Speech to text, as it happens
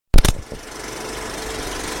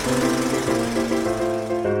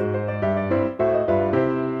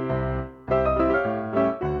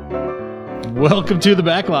Welcome to the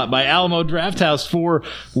Backlot by Alamo Drafthouse for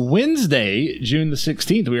Wednesday, June the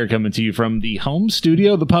 16th. We are coming to you from the home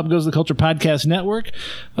studio, the Pop Goes the Culture Podcast Network,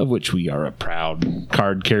 of which we are a proud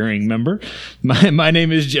card-carrying member. My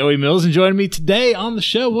name is Joey Mills, and joining me today on the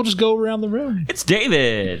show, we'll just go around the room. It's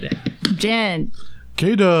David. Jen.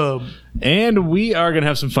 K-Dub. And we are going to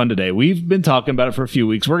have some fun today. We've been talking about it for a few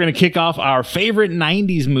weeks. We're going to kick off our favorite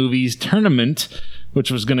 90s movies tournament,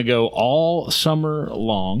 which was going to go all summer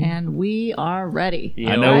long. And we are ready.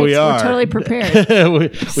 I know we are. We're totally prepared.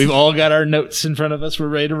 We've all got our notes in front of us. We're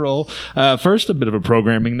ready to roll. First, a bit of a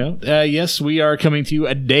programming note. Yes, we are coming to you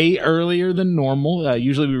a day earlier than normal.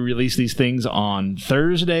 Usually we release these things on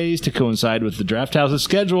Thursdays to coincide with the Drafthouse's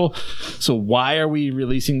schedule. So why are we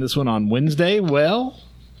releasing this one on Wednesday? Well,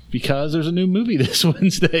 because there's a new movie this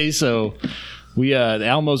Wednesday. So the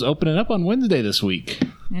Alamo's opening up on Wednesday this week.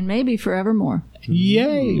 And maybe forevermore.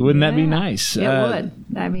 Yay. Wouldn't that be nice? It would.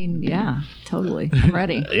 I mean, yeah, totally. I'm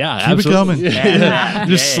ready. Yeah, Keep absolutely. it coming.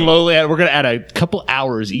 Just slowly we're going to add a couple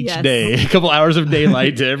hours each day, a couple hours of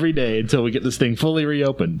daylight to every day until we get this thing fully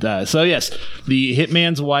reopened. So yes, The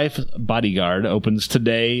Hitman's Wife Bodyguard opens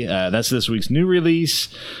today. That's this week's new release.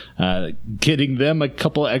 Getting them a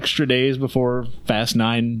couple extra days before Fast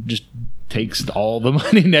 9 just takes all the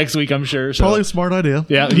money next week, I'm sure. So, probably a smart idea.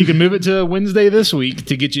 Yeah, you can move it to Wednesday this week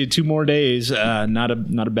to get you 2 more days. Not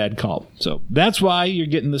a bad call. So that's why you're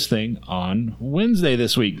getting this thing on Wednesday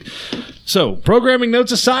this week. So programming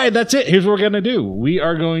notes aside, that's it. Here's what we're going to do. We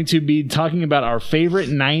are going to be talking about our favorite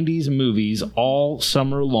 90s movies all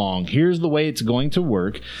summer long. Here's the way it's going to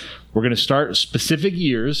work. We're going to start specific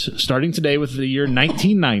years, starting today with the year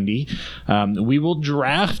 1990. We will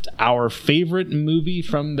draft our favorite movie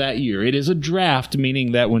from that year. It is a draft,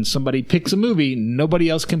 meaning that when somebody picks a movie, nobody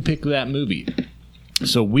else can pick that movie.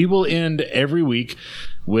 So we will end every week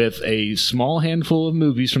with a small handful of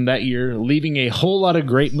movies from that year, leaving a whole lot of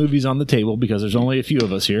great movies on the table because there's only a few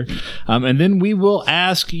of us here. And then we will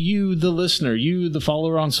ask you, the listener, you, the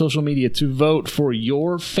follower on social media, to vote for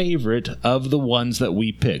your favorite of the ones that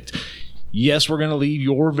we picked. Yes, we're going to leave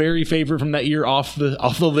your very favorite from that year off the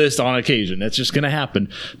list on occasion. That's just going to happen.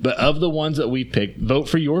 But of the ones that we picked, vote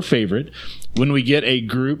for your favorite. When we get a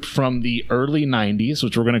group from the early 90s,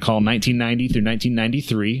 which we're going to call 1990 through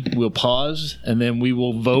 1993, we'll pause, and then we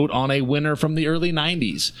will vote on a winner from the early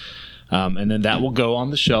 90s. And then that will go on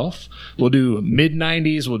the shelf. We'll do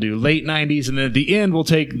mid-90s, we'll do late 90s, and then at the end, we'll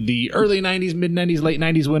take the early 90s, mid-90s, late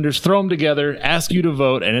 90s winners, throw them together, ask you to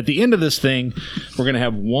vote, and at the end of this thing, we're going to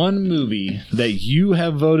have one movie that you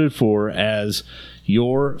have voted for as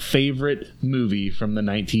your favorite movie from the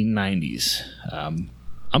 1990s.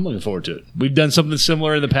 I'm looking forward to it. We've done something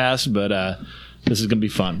similar in the past, but this is going to be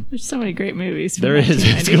fun. There's so many great movies. There is.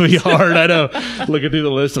 It's going to be hard. I know. Looking through the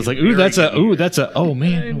list, I was like, oh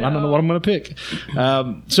man, I don't know what I'm going to pick.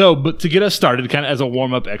 But to get us started, kind of as a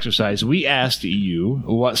warm-up exercise, we asked you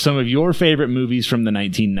what some of your favorite movies from the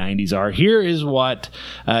 1990s are. Here is what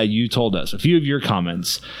you told us. A few of your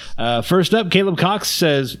comments. First up, Caleb Cox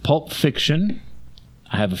says Pulp Fiction.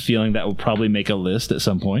 I have a feeling that will probably make a list at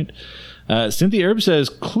some point. Cynthia Erb says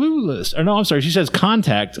Clueless. Or no, I'm sorry. She says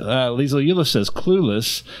Contact. Lisa Eula says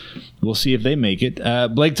Clueless. We'll see if they make it.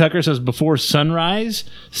 Blake Tucker says Before Sunrise,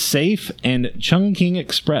 Safe, and Chungking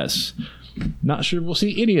Express. Not sure we'll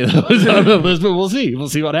see any of those on the list, but we'll see. We'll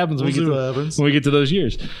see what happens, when we get to those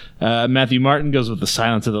years. Matthew Martin goes with The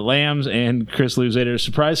Silence of the Lambs, and Chris Luzader,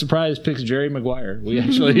 surprise, surprise, picks Jerry Maguire. We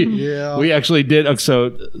actually did.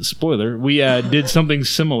 So, spoiler, we did something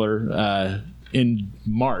similar in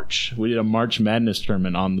March. We did a March Madness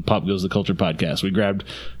tournament on the Pop Goes the Culture podcast. We grabbed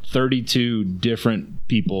 32 different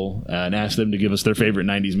people and asked them to give us their favorite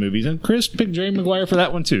 90s movies. And Chris picked Jerry Maguire for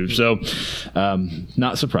that one too. So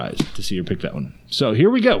not surprised to see her pick that one. So here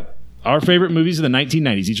we go. Our favorite movies of the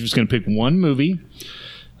 1990s. Each of us going to pick one movie.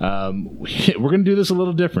 We're going to do this a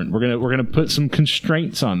little different. We're going to put some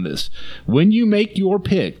constraints on this. When you make your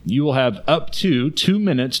pick, you will have up to 2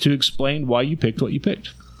 minutes to explain why you picked what you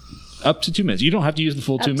picked. Up to 2 minutes. You don't have to use the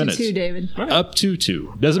full 2 minutes. Up to 2, David. Right. Up to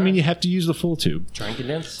 2. Doesn't mean you have to use the full 2. Try and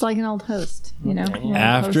condense. It's like an old host, you know.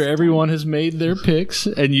 After everyone has made their picks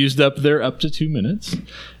and used up their up to 2 minutes,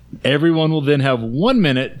 everyone will then have 1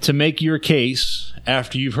 minute to make your case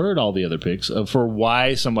after you've heard all the other picks for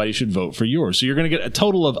why somebody should vote for yours. So you're going to get a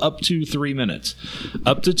total of up to 3 minutes.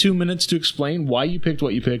 Up to 2 minutes to explain why you picked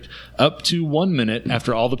what you picked. Up to 1 minute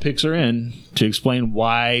after all the picks are in to explain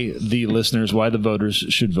why the listeners, why the voters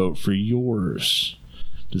should vote for yours.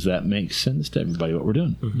 Does that make sense to everybody what we're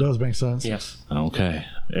doing? It does make sense. Yes. Okay.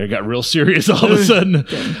 It got real serious all of a sudden.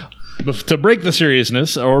 to break the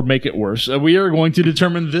seriousness or make it worse, we are going to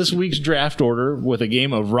determine this week's draft order with a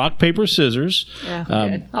game of rock, paper, scissors. Yeah,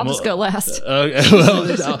 good. I'll just go last.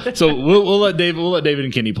 So we'll let David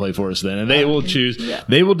and Kenny play for us then, and they will choose. Yeah.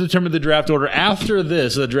 They will determine the draft order. After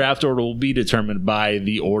this, the draft order will be determined by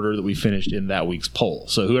the order that we finished in that week's poll.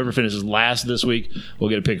 So whoever finishes last this week will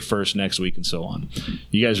get a pick first next week, and so on.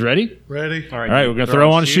 You guys ready? Ready. All right, we're gonna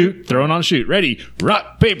throw on shoot. Throwing on shoot. Ready?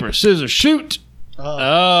 Rock, paper, scissors, shoot.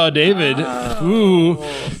 Oh, David. Ooh.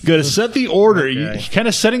 Good. To set the order. Okay. You're kind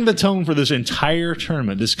of setting the tone for this entire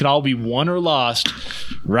tournament. This could all be won or lost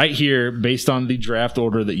right here based on the draft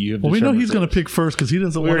order that you have determined. We know he's going to pick first because he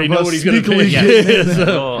doesn't want to know what he's going to pick.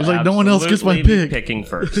 He's like, no one else gets my pick. Picking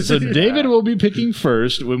first. So David will be picking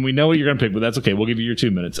first when we know what you're going to pick, but that's okay. We'll give you your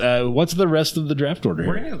 2 minutes. What's the rest of the draft order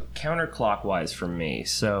here? We're going to go counterclockwise from me.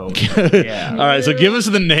 So, yeah. All right, so give us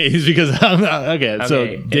the names because okay,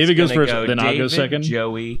 so David goes first, then I'll go second.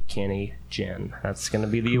 Joey, Kenny, Jen. That's going to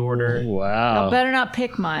be the order. Wow. I better not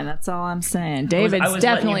pick mine. That's all I'm saying. David's I was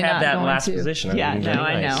definitely letting you have not that going last to. position. Yeah, no,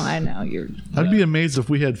 I know. I'd be amazed if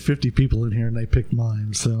we had 50 people in here and they picked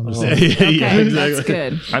mine. So I'm just okay, yeah, exactly. that's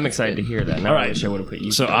good. I'm excited to hear that. Now All right. I wish I would have put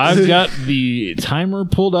you. So I've got the timer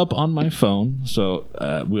pulled up on my phone. So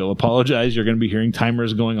we'll apologize. You're going to be hearing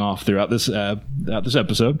timers going off throughout this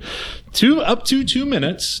episode. Up to 2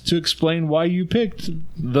 minutes to explain why you picked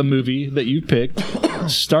the movie that you picked,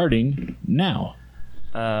 starting now.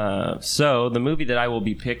 So the movie that I will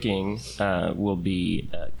be picking will be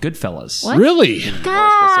Goodfellas. What? Really?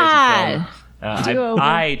 God.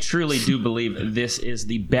 I truly do believe this is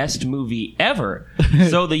the best movie ever.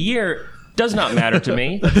 So the year does not matter to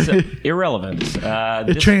me. It's irrelevant.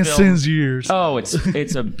 it transcends years. Oh,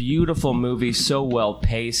 it's a beautiful movie. So well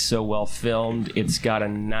paced, so well filmed. It's got a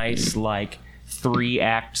nice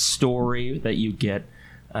 3-act story that you get.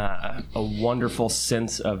 A wonderful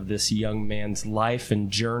sense of this young man's life and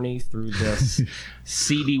journey through this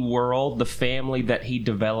seedy world, the family that he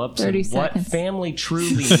develops, and what family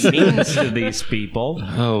truly means to these people.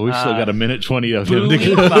 Oh, we've still got a minute 20 of him to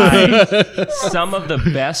go. By some of the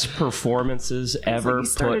best performances ever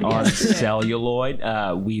put on celluloid.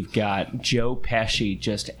 We've got Joe Pesci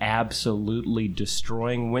just absolutely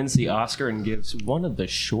destroying, wins the Oscar, and gives one of the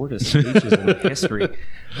shortest speeches in the history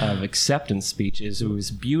of acceptance speeches. It was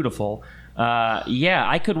beautiful.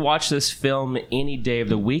 I could watch this film any day of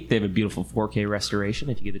the week. They have a beautiful 4K restoration.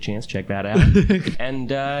 If you get the chance, check that out.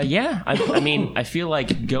 And I feel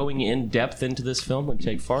like going in depth into this film would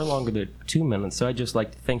take far longer than 2 minutes. So I'd just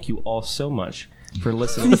like to thank you all so much for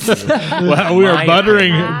listening to wow, we are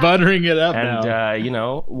buttering it up now. And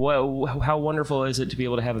how wonderful is it to be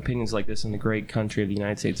able to have opinions like this in the great country of the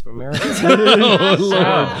United States of America? Thank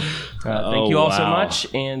you all so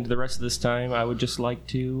much. And the rest of this time, I would just like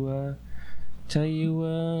to tell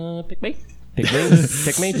you, pick me. Pick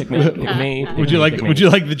me. Would you like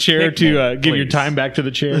the chair to give your time back to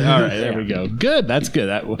the chair? All right, there we go. Good. That's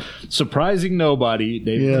good. Surprising nobody.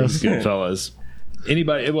 David Goodfellas.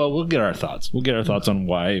 Anybody? Well, we'll get our thoughts. We'll get our thoughts on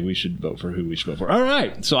why we should vote for who we should vote for. All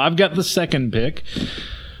right. So I've got the second pick.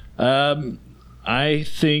 I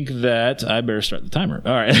think that I better start the timer.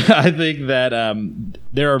 All right. I think that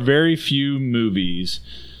there are very few movies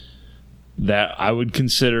that I would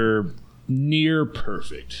consider near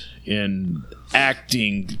perfect in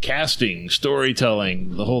acting, casting,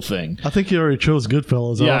 storytelling, the whole thing. I think you already chose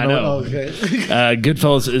Goodfellas. Yeah, I know. Oh, okay.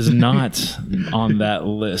 Goodfellas is not on that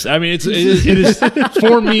list. I mean, it is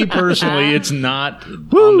for me personally. It's not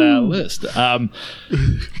on that list.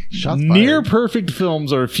 Near perfect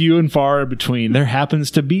films are few and far between. There happens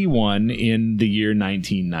to be one in the year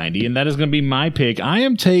 1990, and that is going to be my pick. I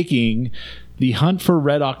am taking The Hunt for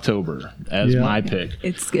Red October as my pick.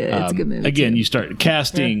 It's good. It's a good movie. Again, you start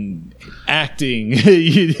casting, acting.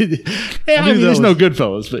 There's no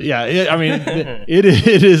Goodfellas, but it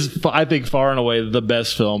is. I think far and away the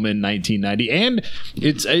best film in 1990, and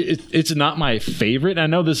it's not my favorite. I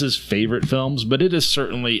know this is favorite films, but it is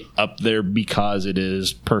certainly up there because it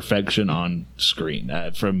is perfection on screen.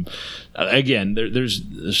 There's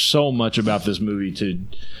so much about this movie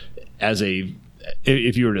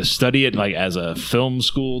if you were to study it like as a film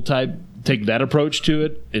school type, take that approach to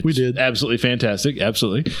it, we did. Absolutely fantastic.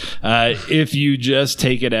 Absolutely. If you just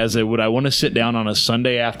take it as would I want to sit down on a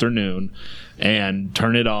Sunday afternoon and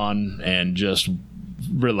turn it on and just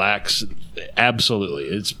relax? Absolutely.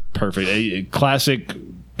 It's perfect. Classic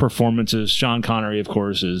performances. Sean Connery, of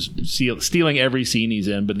course, is stealing every scene he's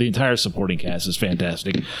in, but the entire supporting cast is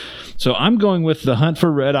fantastic. So I'm going with The Hunt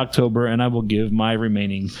for Red October, and I will give my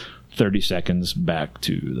remaining 30 seconds back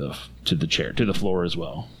to the chair, to the floor as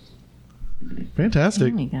well.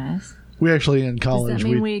 Fantastic. Hey, guys. We actually in Does college. that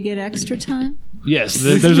mean we get extra time? Yes,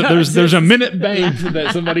 there's a minute bank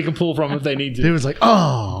that somebody can pull from if they need He to. was like,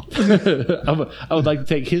 "Oh." I would like to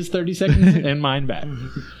take his 30 seconds and mine back.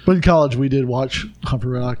 But in college, we did watch Hunt for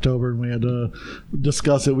Red October, and we had to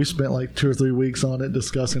discuss it. We spent like 2 or 3 weeks on it,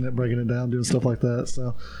 discussing it, breaking it down, doing stuff like that.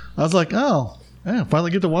 So I was like, "Oh, yeah, finally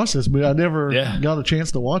get to watch this movie." I never got a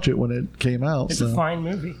chance to watch it when it came out. It's a fine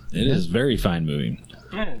movie. It is a very fine movie.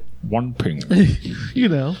 One ping. You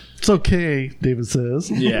know, it's okay, David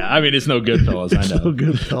says. Yeah, I mean, it's no Goodfellas, I know. So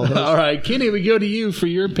good, fellas. All right, Kenny, we go to you for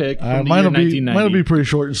your pick from the year Mine'll 1990. be pretty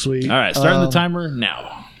short and sweet. All right, starting the timer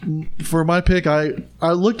now. For my pick, I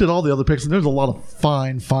looked at all the other picks, and there's a lot of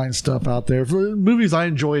fine stuff out there. For movies I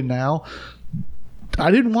enjoy now,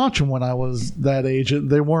 I didn't watch them when I was that age.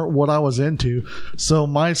 They weren't what I was into. So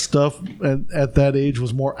my stuff at that age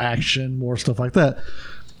was more action, more stuff like that.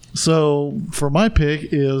 So for my pick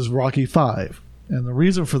is Rocky V. And the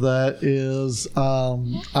reason for that is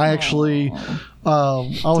I actually I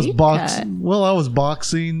was boxing. Well, I was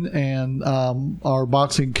boxing, and our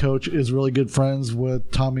boxing coach is really good friends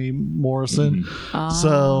with Tommy Morrison.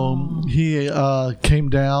 So he came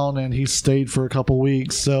down and he stayed for a couple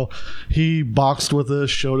weeks. So he boxed with us,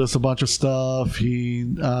 showed us a bunch of stuff.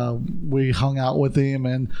 We hung out with him,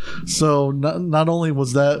 and so not only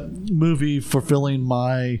was that movie fulfilling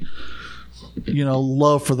my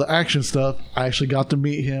love for the action stuff, I actually got to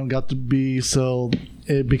meet him, so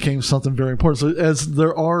it became something very important. So as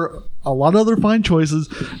there are a lot of other fine choices,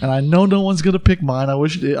 and I know no one's going to pick mine.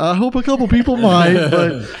 I hope a couple people might,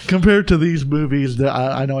 but compared to these movies,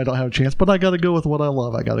 I know I don't have a chance, but I got to go with what I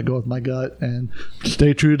love. I got to go with my gut and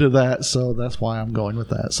stay true to that. So that's why I'm going with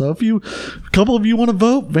that. So if a couple of you want to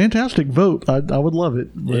vote, fantastic, vote. I would love it.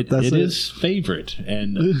 It is favorite,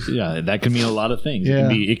 and that can mean a lot of things. Yeah.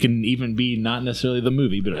 It can even be not necessarily the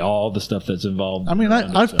movie, but all the stuff that's involved. I mean,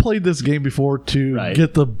 I've played this game before to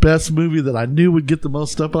get the best movie that I knew would get the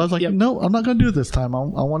most stuff, but I was like, no, I'm not going to do it this time. I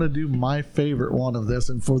want to do my favorite one of this,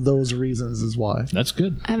 and for those reasons is why. That's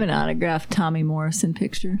good. I have an autographed Tommy Morrison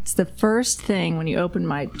picture. It's the first thing when you open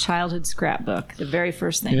my childhood scrapbook. The very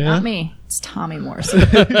first thing. Not me. It's Tommy Morrison.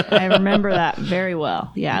 I remember that very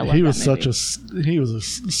well. Yeah, I love he was that he was a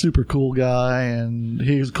super cool guy, and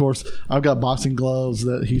he's, of course, I've got boxing gloves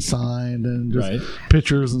that he signed and just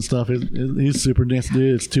pictures and stuff. He's a super nice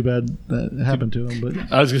dude. It's too bad that happened to him, but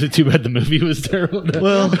I was going to say too bad the movie was terrible.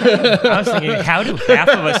 Well, I was thinking, how do half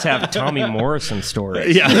of us have Tommy Morrison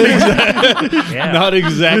stories? Yeah, exactly. Not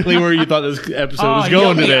exactly where you thought this episode was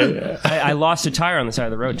going today. I lost a tire on the side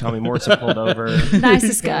of the road. Tommy Morrison pulled over,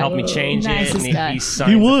 Nicest guy. helped me change it, and he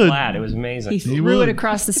signed He the would. flat. It was amazing. He threw it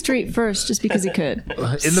across the street first just because he could.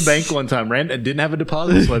 In the bank one time, Rand didn't have a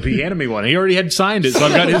deposit slip. He handed me one. He already had signed it, so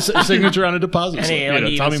I've got his signature on a deposit And slip.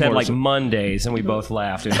 he even Tommy said Morrison. Mondays, and we both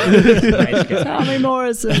laughed. It was a nice guy. Tommy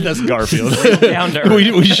Morrison. That's Garfield. Down to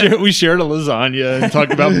earth. we shared a lasagna and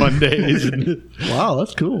talked about Mondays. wow,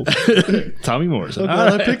 that's cool. Tommy Morrison. I'm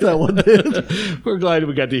glad I picked that one. Then. We're glad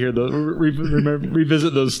we got to hear those,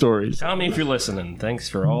 revisit those stories. Tommy, if you're listening, thanks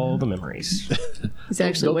for all the memories. He's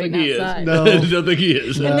actually Don't think waiting he outside. is. No. Don't think he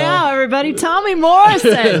is. And now, everybody, Tommy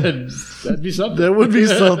Morrison. That'd be something. That would be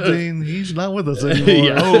something. He's not with us anymore.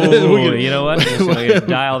 Yeah. Oh, you know what? I'm just going to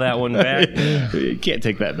dial that one back. You can't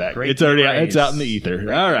take that back. Great It's already memories. it's out in the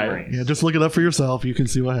ether. All right. memories. Yeah, just look it up for yourself. You can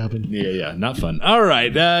see what happened. Yeah, not fun. All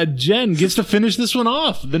right, Jen gets to finish this one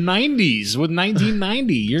off. The 90s with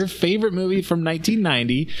 1990. Your favorite movie from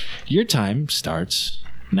 1990. Your time starts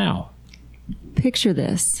now. Picture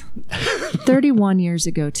this. 31 years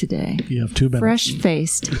ago today, You have 2 minutes.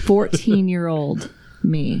 fresh-faced 14-year-old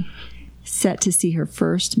me set to see her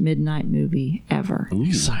first midnight movie ever.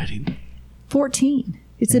 Exciting. 14.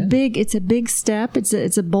 It's a big step.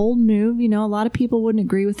 It's a bold move. A lot of people wouldn't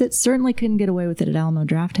agree with it. Certainly couldn't get away with it at Alamo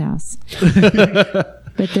Drafthouse.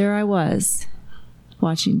 But there I was,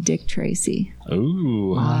 watching Dick Tracy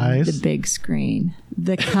Ooh. on Nice. the big screen.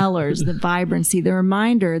 The colors, the vibrancy, the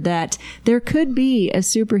reminder that there could be a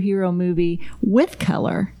superhero movie with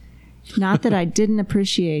color. Not that I didn't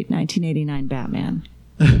appreciate 1989 Batman.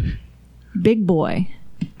 Big Boy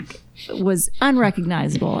was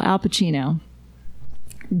unrecognizable. Al Pacino.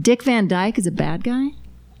 Dick Van Dyke is a bad guy.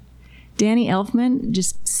 Danny Elfman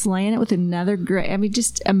just slaying it with another great,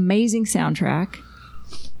 just amazing soundtrack.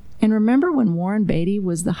 And remember when Warren Beatty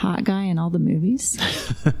was the hot guy in all the movies?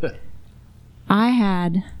 I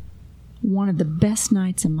had one of the best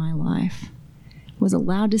nights of my life. Was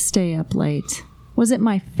allowed to stay up late. Was it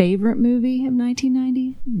my favorite movie of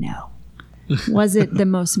 1990? No. Was it the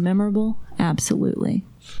most memorable? Absolutely.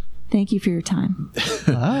 Thank you for your time.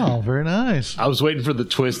 Wow, very nice. I was waiting for the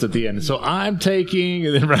twist at the end. So I'm taking,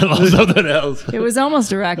 and then rattle off something else. It was almost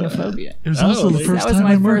arachnophobia. It was also the first That was time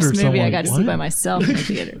my I first murdered movie someone. I got to see What? by myself in the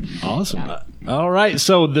theater. Awesome. Yeah. All right.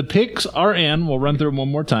 So the picks are in. We'll run through them one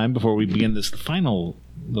more time before we begin this final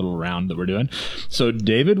little round that we're doing. So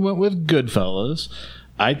David went with Goodfellas.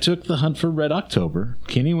 I took The Hunt for Red October.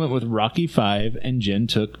 Kenny went with Rocky V, and Jen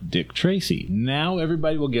took Dick Tracy. Now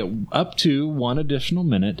everybody will get up to 1 additional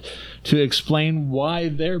minute to explain why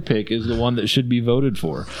their pick is the one that should be voted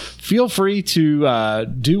for. Feel free to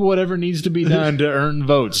do whatever needs to be done to earn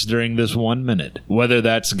votes during this 1 minute. Whether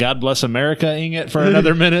that's God Bless America-ing it for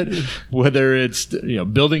another minute, whether it's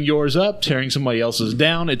building yours up, tearing somebody else's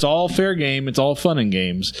down. It's all fair game. It's all fun and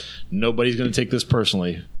games. Nobody's going to take this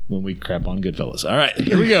personally when we crap on Goodfellas. All right,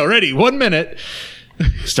 here we go. Ready? 1 minute.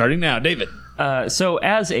 Starting now. David. So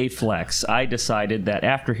as a flex, I decided that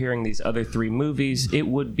after hearing these other 3 movies, it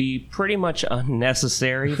would be pretty much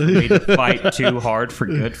unnecessary for me to fight too hard for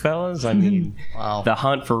Goodfellas. I mean, The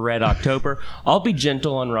Hunt for Red October. I'll be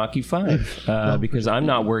gentle on Rocky V because I'm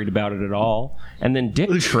not worried about it at all. And then Dick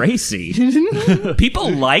Tracy.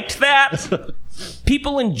 People liked that?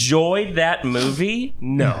 People enjoyed that movie?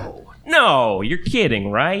 No, you're kidding,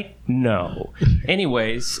 right? No.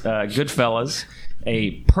 Anyways, Goodfellas,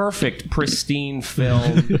 a perfect, pristine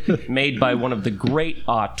film made by one of the great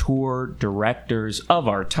auteur directors of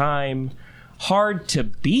our time. Hard to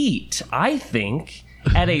beat, I think,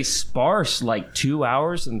 at a sparse 2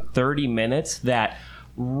 hours and 30 minutes that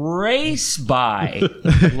race by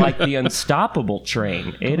like the unstoppable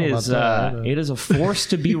train. It is a force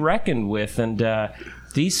to be reckoned with, and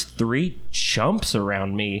these 3 chumps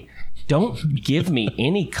around me don't give me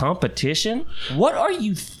any competition. What are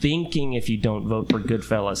you thinking if you don't vote for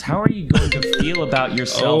Goodfellas? How are you going to feel about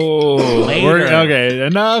yourself later? Okay,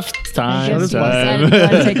 enough time. I decided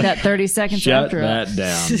to take that 30 seconds Shut after that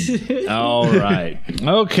down. All right.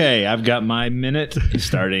 Okay, I've got my minute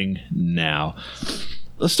starting now.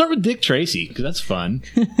 Let's start with Dick Tracy, because that's fun.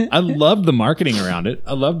 I loved the marketing around it.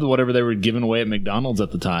 I loved whatever they were giving away at McDonald's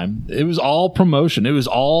at the time. It was all promotion. It was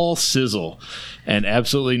all sizzle and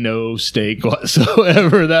absolutely no stake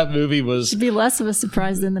whatsoever. That movie was... It'd be less of a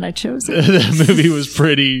surprise then that I chose it. That movie was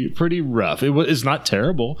pretty rough. It's not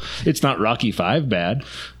terrible. It's not Rocky V bad,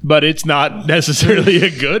 but it's not necessarily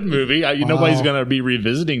a good movie. Nobody's going to be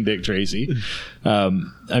revisiting Dick Tracy.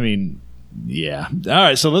 Yeah. All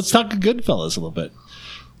right, so let's talk Goodfellas a little bit.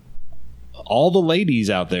 All the ladies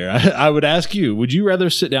out there, I would ask you, would you rather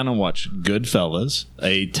sit down and watch Goodfellas,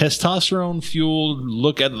 a testosterone-fueled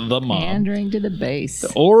look at the mob, pandering to the base,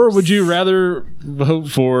 or would you rather vote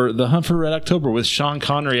for The Hunt for Red October with Sean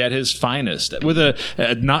Connery at his finest, with a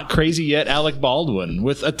not crazy yet Alec Baldwin,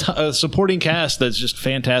 with a supporting cast that's just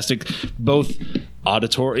fantastic, both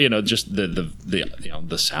auditory, just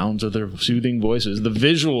the sounds of their soothing voices, the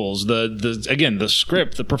visuals, the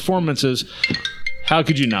script, the performances. How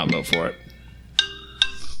could you not vote for it?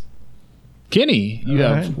 Kenny, you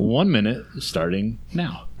have 1 minute starting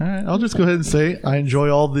now. All right, I'll just go ahead and say I enjoy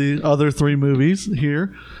all the other 3 movies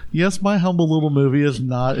here. Yes, my humble little movie is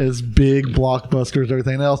not as big blockbuster as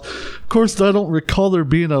everything else. Of course, I don't recall there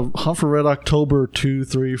being a Hunt for Red October 2,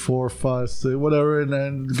 3, 4, 5, 6, whatever. And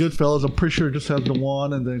then Goodfellas, I'm pretty sure just has the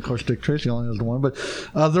one. And then, of course, Dick Tracy only has the one. But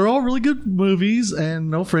they're all really good movies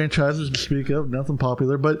and no franchises to speak of, nothing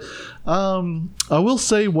popular. But I will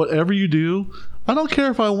say, whatever you do, I don't care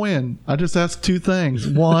if I win. I just ask 2 things.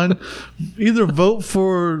 One, either vote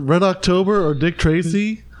for Red October or Dick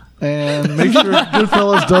Tracy and make sure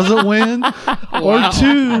Goodfellas doesn't win. Or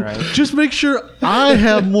 2, just make sure I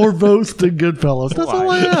have more votes than Goodfellas. That's all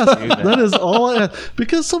I ask. That is all I ask.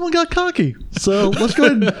 Because someone got cocky. So let's go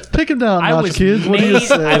ahead and take him down, kids. What do you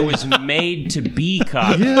say? I was made to be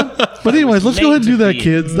cocky. Yeah. But anyways, let's go ahead and do that,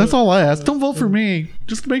 kids. That's all I ask. Don't vote for me.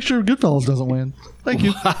 Just make sure Goodfellas doesn't win. Thank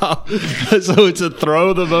you. Wow. So it's a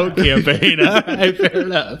throw the vote campaign. All right, fair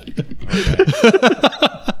enough.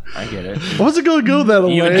 I get it. I wasn't going to go that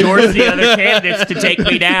way. You endorse the other candidates to take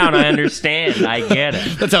me down. I understand. I get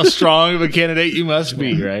it. That's how strong of a candidate you must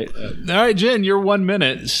be, right? All right, Jen, your 1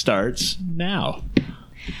 minute starts now.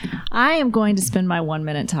 I am going to spend my 1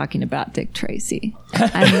 minute talking about Dick Tracy.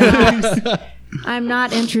 I'm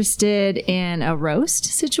not interested in a roast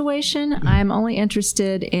situation. I'm only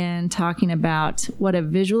interested in talking about what a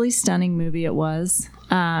visually stunning movie it was.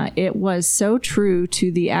 it was so true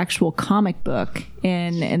to the actual comic book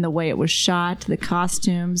in the way it was shot, the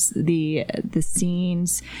costumes, the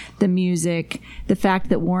scenes, the music, the fact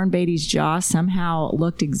that Warren Beatty's jaw somehow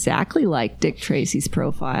looked exactly like Dick Tracy's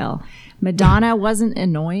profile. Madonna wasn't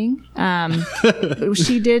annoying.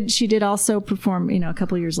 She did also perform, a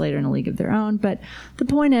couple years later in A League of Their Own. But the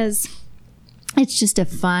point is, it's just a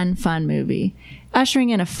fun movie, ushering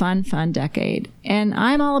in a fun decade. And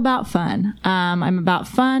I'm all about fun. I'm about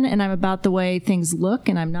fun, and I'm about the way things look,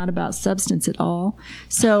 and I'm not about substance at all.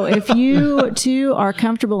 So if you too are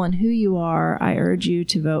comfortable in who you are, I urge you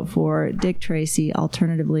to vote for Dick Tracy,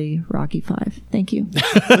 alternatively Rocky V. Thank you.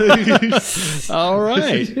 All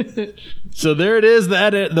right. So there it is.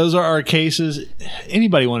 Those are our cases.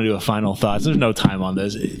 Anybody want to do a final thoughts? There's no time on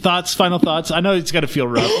this. Final thoughts? I know it's got to feel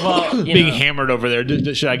rough. Well, being hammered over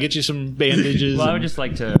there. Should I get you some bandages? Well, I would just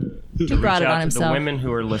like to reach brought it on out to himself. the women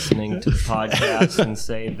who are listening to the podcast and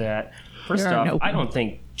say that, first There are off, no- I don't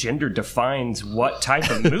think gender defines what type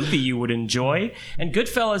of movie you would enjoy. And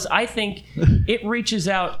Goodfellas, I think it reaches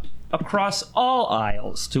out across all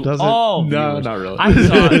aisles to Does it? all No, viewers. not really. I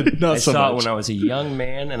saw it, Not I so saw it much. when I was a young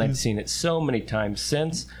man, and I've seen it so many times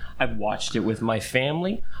since. I've watched it with my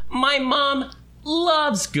family. My mom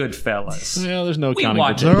loves Goodfellas. Yeah, there's no We accounting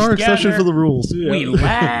watch for There it are together. exceptions to the rules. We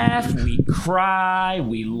laugh, we cry,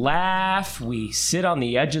 we laugh, we sit on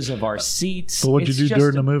the edges of our seats. But what'd you It's do just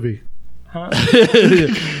during the movie?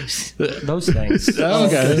 those things.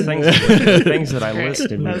 Okay. Those things that I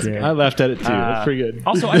listed. we did. I laughed at it too. That's pretty good.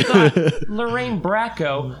 Also, I thought Lorraine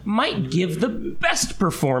Bracco might give the best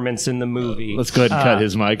performance in the movie. Let's go ahead and cut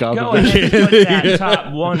his mic off. Go ahead and put that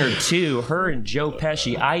top one or two. Her and Joe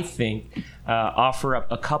Pesci, I think, offer up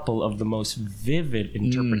a couple of the most vivid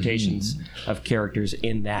interpretations of characters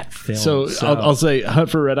in that film. So I'll say Hunt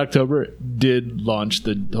for Red October did launch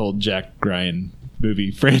the whole Jack Ryan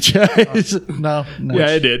movie franchise. No. Yeah,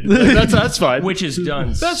 it did. That's fine. which is done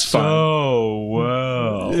That's fine. so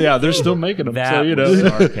well. Yeah, they're still making them. That so was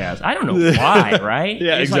sarcasm. I don't know why, right?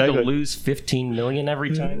 Yeah, It's like exactly. to lose $15 million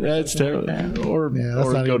every time. Yeah, it's terrible. Or that's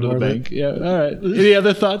or not go even to the worth it. bank. Yeah. All right. Any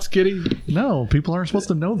other thoughts, Kitty? No, people aren't supposed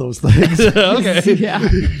to know those things. Okay. Yeah.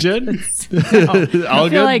 Jen? All I feel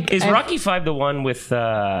good? like Is Rocky V the one with?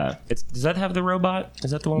 Does that have the robot?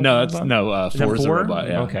 Is that the one? No, with the that's robot? Is that four is the four? robot.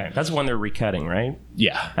 Yeah. Okay, that's the one they're recutting, right?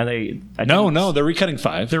 Yeah. And No, they're recutting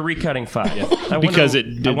 5. they're recutting 5. I because wonder-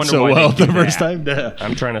 it I did wonder so why they well do the first that. time. Yeah.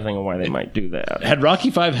 I'm trying to think of why they might do that. Had Rocky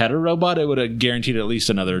 5 had a robot, it would have guaranteed at least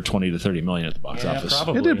another 20 to 30 million at the box office.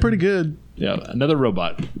 Probably. It did pretty good. Yeah, another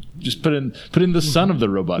robot. Just put in the son of the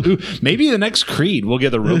robot. Ooh, maybe the next Creed we'll get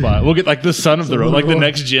the robot. We'll get like the son of the robot, like the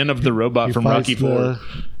next gen of the robot from Rocky 4.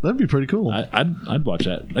 That'd be pretty cool. I'd watch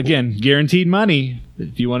that. Again, guaranteed money.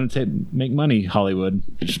 If you want to make money, Hollywood,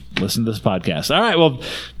 just listen to this podcast. All right, well,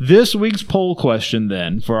 this week's poll question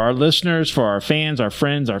then, for our listeners, for our fans, our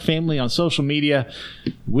friends, our family on social media,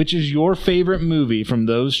 which is your favorite movie from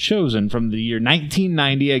those chosen from the year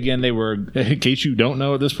 1990? Again, they were, in case you don't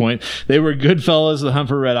know at this point, they were Goodfellas, The Hunt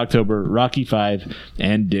for Red October, Rocky V,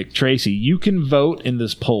 and Dick Tracy. You can vote in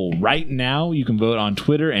this poll right now. You can vote on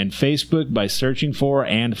Twitter and Facebook by searching for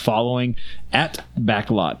and following at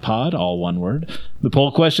Backlot Pod, all one word. The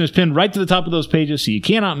poll question is pinned right to the top of those pages, so you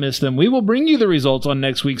cannot miss them. We will bring you the results on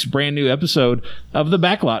next week's brand new episode of The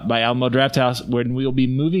Backlot by Alamo Drafthouse, when we'll be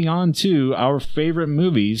moving on to our favorite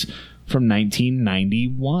movies from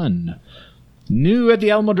 1991. New at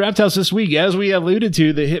the Alamo Drafthouse this week, as we alluded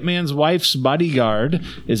to, The Hitman's Wife's Bodyguard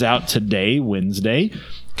is out today, Wednesday.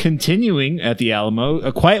 Continuing at the Alamo,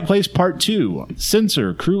 A Quiet Place Part 2,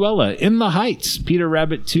 Censor, Cruella, In the Heights, Peter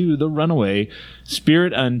Rabbit 2, The Runaway,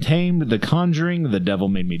 Spirit Untamed, The Conjuring, The Devil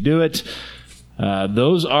Made Me Do It.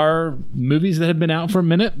 Those are movies that have been out for a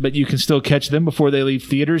minute, but you can still catch them before they leave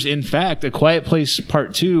theaters. In fact, A Quiet Place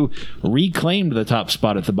Part 2 reclaimed the top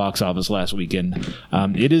spot at the box office last weekend.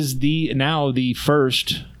 It is now the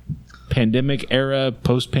first pandemic era,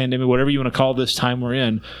 post-pandemic, whatever you want to call this time we're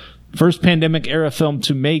in, first pandemic era film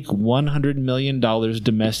to make $100 million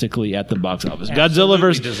domestically at the box office. Godzilla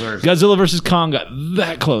versus Kong got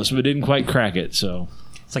that close, but didn't quite crack it. So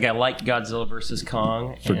It's like I liked Godzilla versus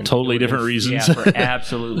Kong For totally different reasons. Yeah, for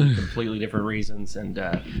absolutely, completely different reasons. And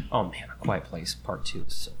oh man, A Quiet Place Part 2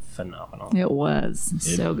 is so phenomenal. It was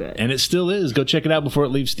so good. And it still is. Go check it out before it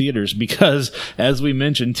leaves theaters, because, as we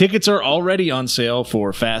mentioned, tickets are already on sale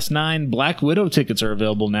for Fast 9. Black Widow tickets are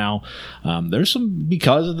available now. There's some,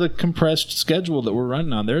 because of the compressed schedule that we're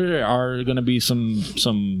running on, there are going to be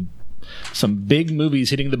some big movies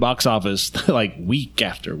hitting the box office like week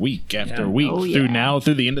after week after week Oh, through yeah.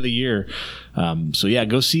 the end of the year. So yeah,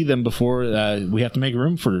 go see them before we have to make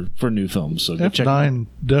room for new films. So go check them out. F9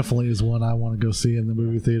 definitely is one I want to go see in the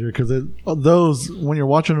movie theater, because those, when you're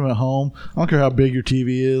watching them at home, I don't care how big your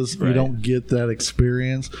TV is, you don't get that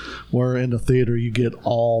experience. Where in the theater you get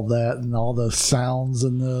all that and all the sounds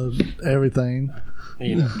and the everything.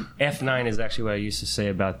 You know, F9 is actually what I used to say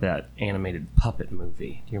about that animated puppet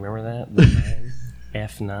movie. Do you remember that? The nine?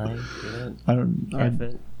 F9? I don't. F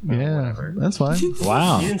it? Yeah, Whatever. that's fine.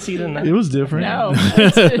 Wow. You didn't see it in that? It was different. No.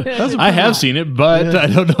 I have seen it, but I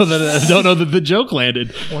don't know that the joke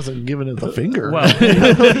landed. Wasn't giving it the finger. Well, we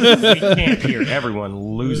can't hear everyone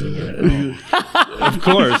losing it at all. Of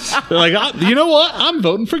course. They're like, you know what? I'm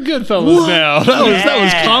voting for Goodfellas now. That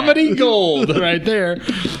was comedy gold right there.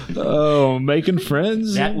 Oh, making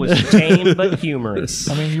friends. That was tame but humorous.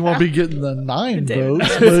 I mean, you won't be getting the 9 David.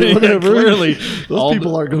 votes, but whatever. Clearly, Those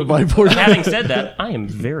people aren't going to vote for it. Having said that, I am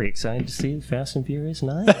very excited to see Fast and Furious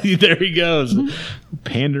 9. There he goes,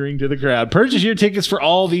 pandering to the crowd. Purchase your tickets for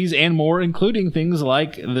all these and more, including things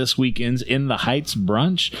like this weekend's In the Heights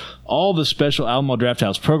brunch, all the special Alamo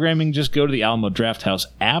Drafthouse programming. Just go to the Alamo Drafthouse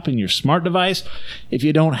app in your smart device. If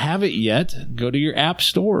you don't have it yet, go to your app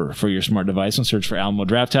store for your smart device and search for Alamo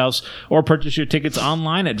Drafthouse, or purchase your tickets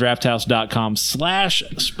online at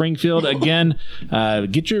drafthouse.com/Springfield. Again,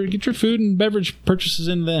 get your food and beverage purchases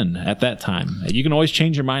in then at that time. You can always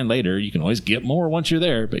change your mind later. You can always get more once you're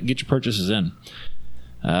there, but get your purchases in.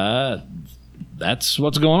 That's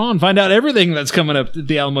what's going on. Find out everything that's coming up at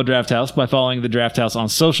the Alamo Drafthouse by following the Drafthouse on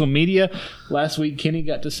social media. Last week, Kenny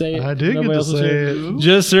got to say it. I did Nobody get to else was say here. it.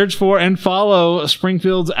 Just search for and follow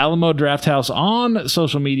Springfield's Alamo Drafthouse on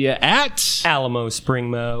social media at Alamo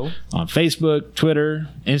Springmo. on Facebook, Twitter,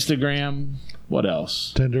 Instagram. What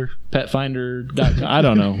else? Tinder. Petfinder.com. I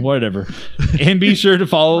don't know. Whatever. And be sure to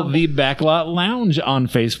follow the Backlot Lounge on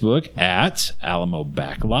Facebook at Alamo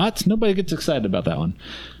Backlot. Nobody gets excited about that one.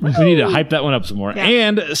 We need to hype that one up some more. Yeah.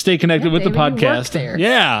 And stay connected with the David, you work podcast. there.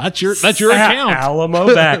 Yeah, that's your account. Alamo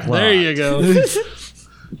Backlot. There you go.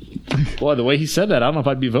 Boy, the way he said that, I don't know if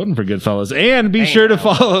I'd be voting for Goodfellas. And be sure to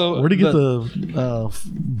follow. Where'd he get the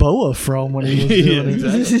boa from when he was doing it?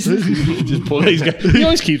 He just pulled it. He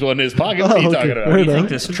always keeps one in his pocket. What are you okay. talking about? What do you think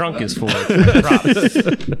this trunk is for? Props.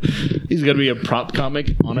 He's going to be a prop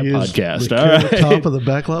comic on a He is podcast. the All right. top of the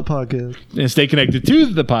Backlot podcast. And stay connected to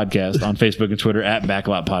the podcast on Facebook and Twitter at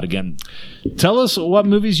Backlot Pod again. Tell us what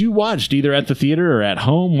movies you watched, either at the theater or at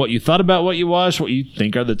home, what you thought about what you watched, what you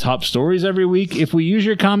think are the top stories every week. If we use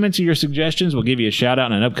your comments or your suggestions, we'll give you a shout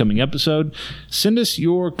out in an upcoming episode. Send us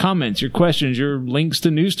your comments, your questions, your links to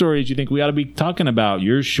news stories you think we ought to be talking about,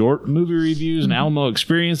 your short movie reviews and Alamo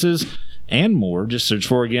experiences, and more. Just search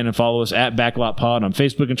for again and follow us at Backlot Pod on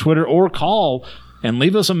Facebook and Twitter, or call and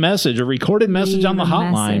leave us a message, a recorded message on the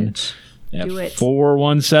hotline. Message. At Do it.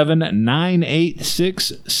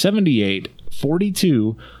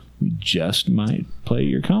 417-986-7842. We just might play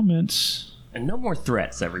your comments. And no more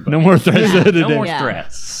threats, everybody. No more threats today. No more Yeah.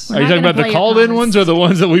 threats. We're Are you not talking gonna about the play your called-in comments. ones or the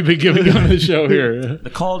ones that we've been giving on the show here? The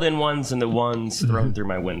called-in ones and the ones thrown through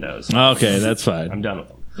my windows. Okay, that's fine. I'm done with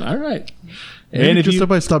them. All right. And And if just you...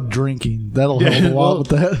 everybody stop drinking. That'll help a lot with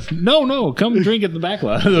that. No, come drink at the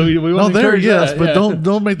Backlot. we Oh, want to there, encourage yes, that, but yeah.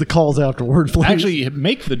 don't make the calls afterwards, please. Actually,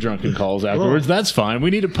 make the drunken calls afterwards. That's fine. We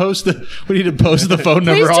need to post the phone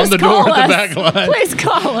number Please on just the door call at the us. Backlot. Please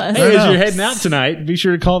call us. Hey, as you're heading out tonight, be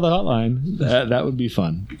sure to call the hotline. That would be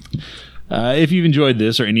fun. If you've enjoyed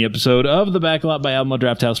this or any episode of The Backlot by Alamo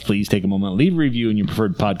Drafthouse, please take a moment, leave a review in your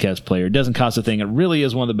preferred podcast player. It doesn't cost a thing. It really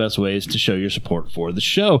is one of the best ways to show your support for the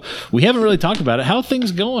show. We haven't really talked about it. How are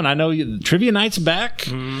things going? I know the Trivia Night's back.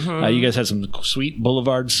 You guys had some sweet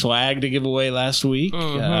Boulevard swag to give away last week. You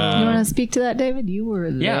want to speak to that, David? You were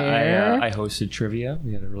there. Yeah, I hosted trivia.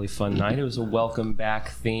 We had a really fun night. It was a welcome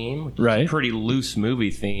back theme, which is Right. a pretty loose movie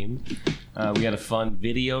theme. We had a fun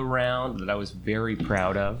video round that I was very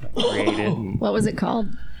proud of. I created. And What was it called?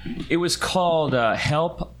 it was called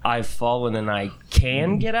Help, I've Fallen and I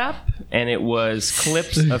Can Get Up. And it was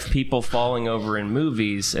clips of people falling over in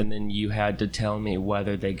movies. And then you had to tell me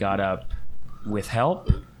whether they got up with help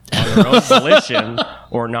on their own volition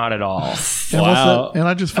or not at all. And, what's Wow. that? And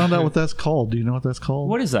I just found out what that's called. Do you know what that's called?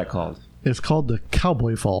 What is that called? It's called the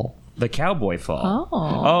Cowboy Fall. The cowboy fall.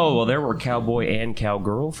 Oh. Well, there were cowboy and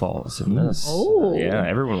cowgirl falls in this. Oh. Yeah,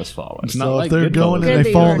 everyone was falling. It's not So like if they're Goodfellas. going Good and that they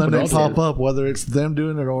you fall were and then they aggressive. pop up, whether it's them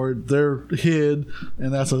doing it or they're hid,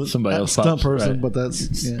 and that's a Somebody else stunt pops, person, right. but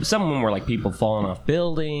that's yeah. Some of them were like people falling off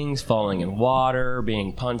buildings, falling in water,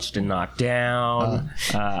 being punched and knocked down.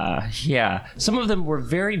 Yeah. Some of them were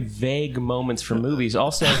very vague moments from movies.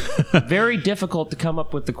 Also, very difficult to come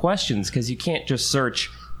up with the questions because you can't just search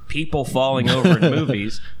people falling over in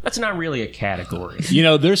movies. That's not really a category. You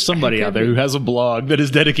know, there's somebody out there who has a blog that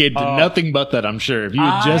is dedicated to nothing but that, I'm sure. If you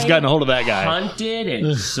had just gotten a hold of that guy. I hunted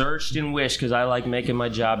and searched and wished because I like making my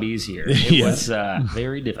job easier. It was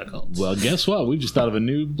very difficult. Well, guess what? We just thought of a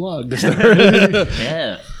new blog to start.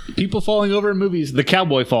 Yeah. People falling over in movies.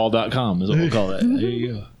 Thecowboyfall.com is what we'll call it. There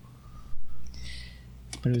you go.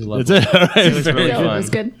 It was lovely. That's it. All right. It was really Yeah, fun. it was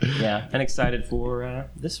good. Yeah, and excited for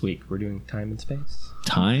this week. We're doing Time and Space.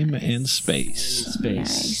 Time and Space.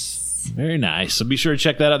 Nice. Very nice. So be sure to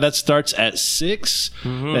check that out. That starts at 6.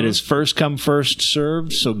 That is first come, first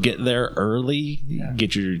served. So get there early. Yeah.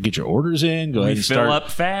 Get your orders in. Go ahead and start. Fill up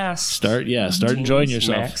fast. Start enjoying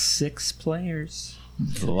yourself. Max 6 players.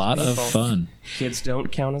 It's a lot of fun. Kids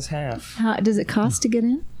don't count as half. How does it cost to get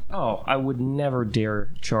in? Oh, I would never dare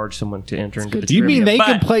charge someone to enter into the Do you trivia, mean they but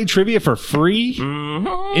can play trivia for free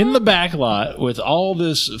in the Backlot with all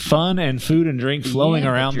this fun and food and drink flowing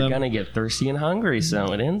around you're them? You're going to get thirsty and hungry, so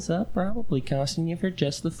it ends up probably costing you for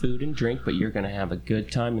just the food and drink, but you're going to have a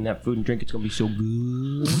good time, and that food and drink, it's going to be so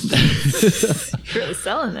good. You're really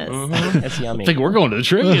selling this. That's yummy. I think we're going to the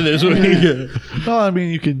trivia this week. Well, I mean,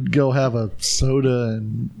 you could go have a soda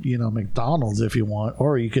and McDonald's if you want,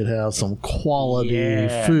 or you could have some quality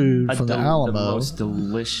food from the Alamo. The most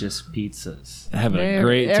delicious pizzas. Having a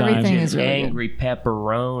great time. Everything is really Angry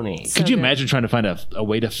pepperoni. Could you imagine trying to find a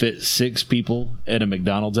way to fit 6 people at a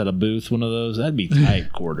McDonald's at a booth? One of those, that'd be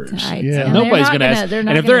tight quarters. Tight. Yeah. And Nobody's going to they're not ask. gonna-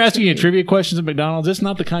 And if they're asking you trick trivia questions at McDonald's, it's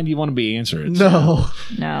not the kind you want to be answering. No.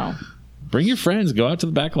 No. Bring your friends. Go out to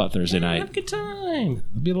the Backlot Thursday night. Have a good time.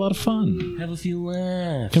 It'll be a lot of fun. Have a few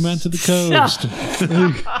laughs. Come out to the coast.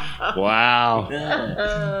 Wow.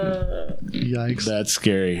 Yikes. That's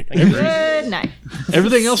scary. Good night.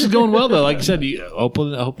 Everything else is going well, though. Like you said, you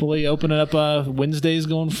hopefully opening up Wednesdays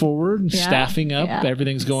going forward and Yeah. staffing up. Yeah.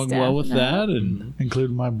 Everything's going well with Staffing up. that. And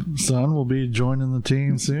Including my son will be joining the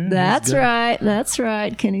team soon. That's He's good. right. That's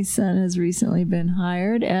right. Kenny's son has recently been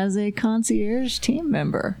hired as a concierge team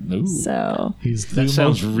member. Ooh. So, He's that through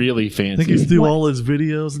sounds really I think fancy. he's through all his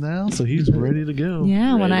videos now, so he's ready to go.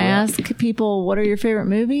 yeah, when Right, I right. ask people, what are your favorite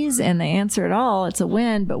movies? And they answer it all, it's a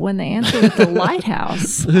win. But when they answer with The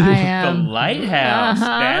Lighthouse, I The am. Lighthouse.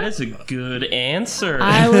 Uh-huh. That is a good answer.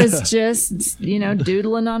 I was just,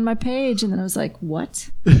 doodling on my page, and then I was like, "What?"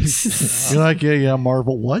 You're like, yeah,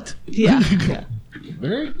 Marvel. What? Yeah,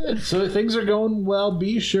 Very good. So things are going well.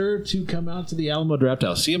 Be sure to come out to the Alamo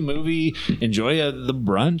Drafthouse, see a movie, enjoy the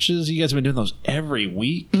brunches. You guys have been doing those every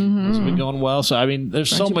week. Those have been going well. So I mean, there's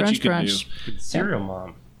so Brunchy, much you can brunch. do. Cereal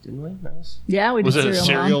Mom, didn't we? That was... yeah. We Was did it a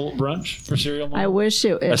cereal Mom. cereal brunch for Cereal Mom? I wish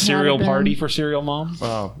it a cereal had been. party for Cereal Mom.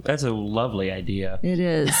 Oh, that's a lovely idea. It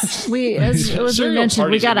is. We, as we Cereal mentioned,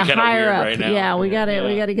 we parties got to are kinda hire weird up. right now. Yeah, we got to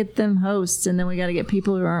Yeah. get them hosts, and then we got to get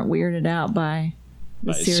people who aren't weirded out by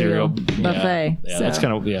the By cereal buffet. Yeah, So, that's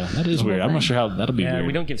kind of that is weird. I'm not sure how that'll be Yeah, weird.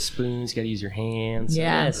 we don't give spoons. You got to use your hands.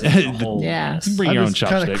 Yeah. It's a whole Yeah. mess. You bring I your own just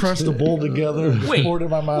kind of chopsticks. crushed the bowl together, Wait, poured it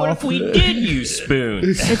in my mouth. what if we did use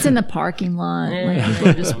spoons? it's in the parking lot. Like, people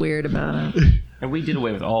are just weird about it. And we did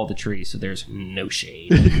away with all the trees, so there's no shade.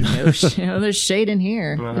 No, there's shade in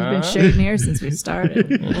here. There's been shade in here since we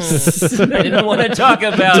started. I didn't want to talk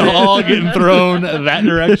about It's it. all getting thrown that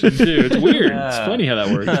direction too. It's weird. It's funny how that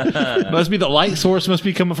works. Must be the light source must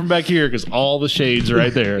be coming from back here because all the shades are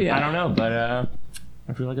right there. Yeah. I don't know, but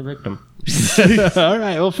I feel like a victim. All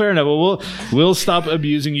right. Well, fair enough. Well, we'll stop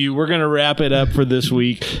abusing you. We're going to wrap it up for this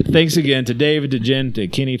week. Thanks again to David, to Jen, to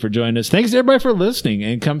Kenny for joining us. Thanks to everybody for listening,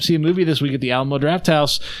 and come see a movie this week at the Alamo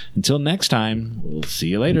Drafthouse. Until next time, we'll see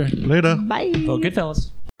you later. Later. Bye. Well, good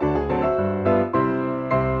fellas.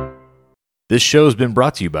 This show has been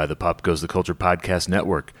brought to you by the Pop Goes the Culture Podcast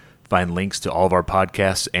Network. Find links to all of our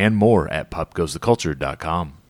podcasts and more at popgoestheculture.com.